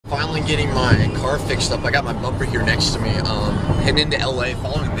finally getting my car fixed up. I got my bumper here next to me. Heading into LA,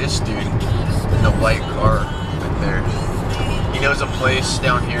 following this dude in the white car right there. He knows a place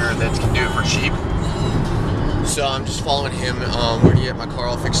down here that can do it for cheap. So I'm just following him. We're gonna get my car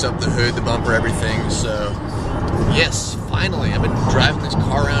all fixed up, the hood, the bumper, everything. So yes, finally, I've been driving this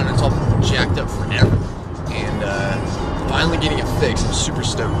car around and it's all jacked up forever. And finally getting it fixed. I'm super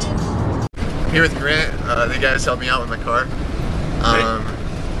stoked. I'm here with Grant. The guys helped me out with my car.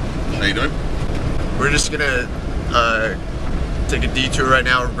 How you doing? We're just gonna take a detour right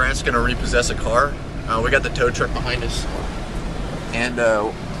now. Grant's gonna repossess a car. We got the tow truck behind us, and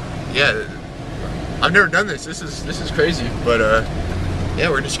yeah, I've never done this. This is crazy, but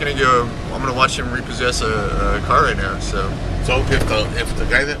yeah, we're just gonna go. I'm gonna watch him repossess a car right now. So if the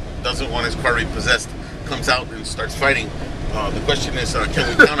guy that doesn't want his car repossessed comes out and starts fighting, the question is,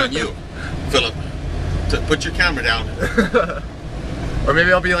 can we count on you, Philip, to put your camera down? Or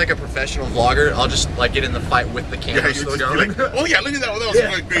maybe I'll be like a professional vlogger. I'll just like get in the fight with the camera still going. Like, oh yeah, look at that. That was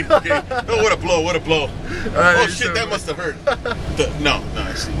really great. Okay. Oh, what a blow! What a blow! Oh shit, so that must have hurt. No,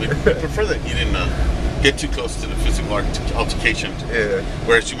 actually, we prefer that you didn't get too close to the physical altercation. Yeah.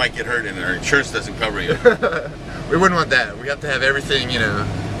 Whereas you might get hurt and our insurance doesn't cover you. We wouldn't want that. We have to have everything, you know,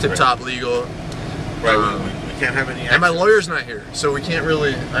 tip top legal. Right. We can't have any. And my lawyer's not here, so we can't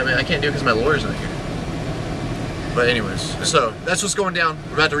really. I mean, I can't do it because my lawyer's not here. But anyways, so that's what's going down.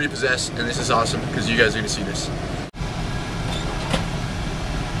 We're about to repossess, and this is awesome because you guys are going to see this.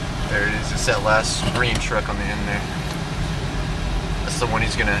 There it is. It's that last green truck on the end there. That's the one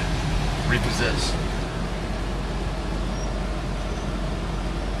he's going to repossess.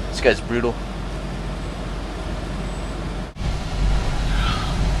 This guy's brutal.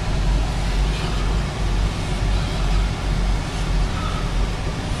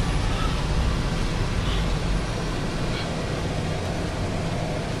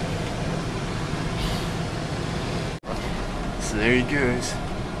 So there he goes.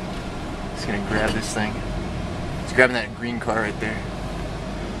 He's gonna grab this thing. He's grabbing that green car right there.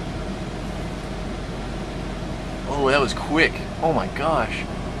 Oh, that was quick. Oh my gosh.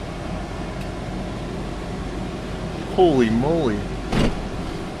 Holy moly.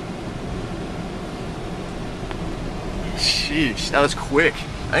 Sheesh, that was quick.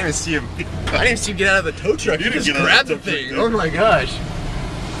 I didn't even see him. I didn't even see him get out of the tow truck. He just grabbed the thing. Oh my gosh.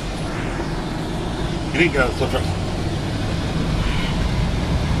 You didn't get out of the tow truck.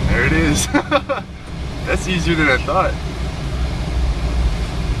 There it is. That's easier than I thought.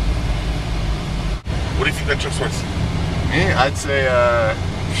 What do you think that truck's worth? Me? I'd say, I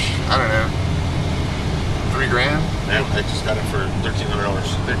don't know, $3 grand? Yeah, I just got it for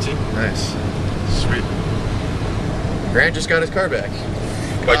 $1,300. 13? Nice. Sweet. Grant just got his car back.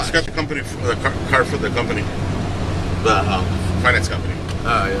 Well, I just got the company, the car for the company. The finance company.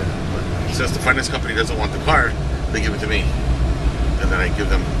 Oh, yeah. Since the finance company doesn't want the car, they give it to me. And then I give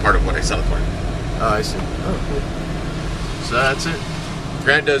them part of what I sell it for. Oh, I see. Oh, cool. So that's it.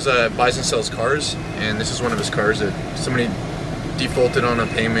 Grant does buys and sells cars, and this is one of his cars that somebody defaulted on a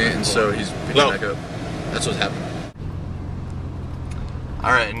payment, and so he's picking it back up. That's what's happening.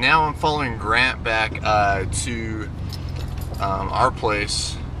 All right, now I'm following Grant back to our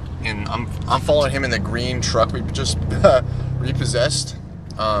place, and I'm following him in the green truck we just repossessed.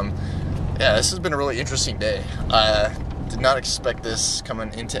 Yeah, this has been a really interesting day. Did not expect this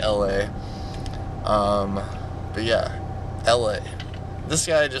coming into LA. But yeah, LA. This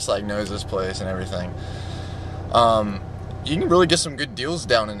guy just like knows this place and everything. You can really get some good deals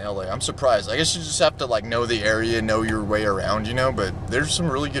down in LA. I'm surprised. I guess you just have to like know the area, know your way around, you know, but there's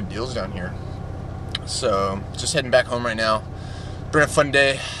some really good deals down here. So just heading back home right now. Been a fun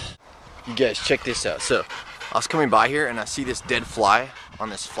day. You guys check this out. So I was coming by here and I see this dead fly on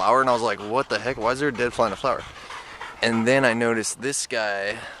this flower, and I was like, what the heck? Why is there a dead fly on a flower? And then I noticed this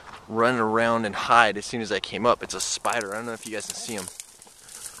guy running around and hide as soon as I came up. It's a spider. I don't know if you guys can see him.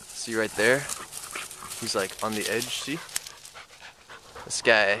 See right there? He's like on the edge, see? This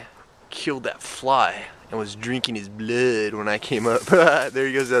guy killed that fly and was drinking his blood when I came up. There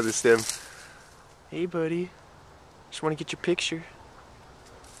he goes down the stem. Hey buddy, just want to get your picture.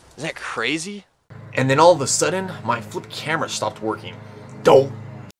 Isn't that crazy? And then all of a sudden, my flip camera stopped working. Don't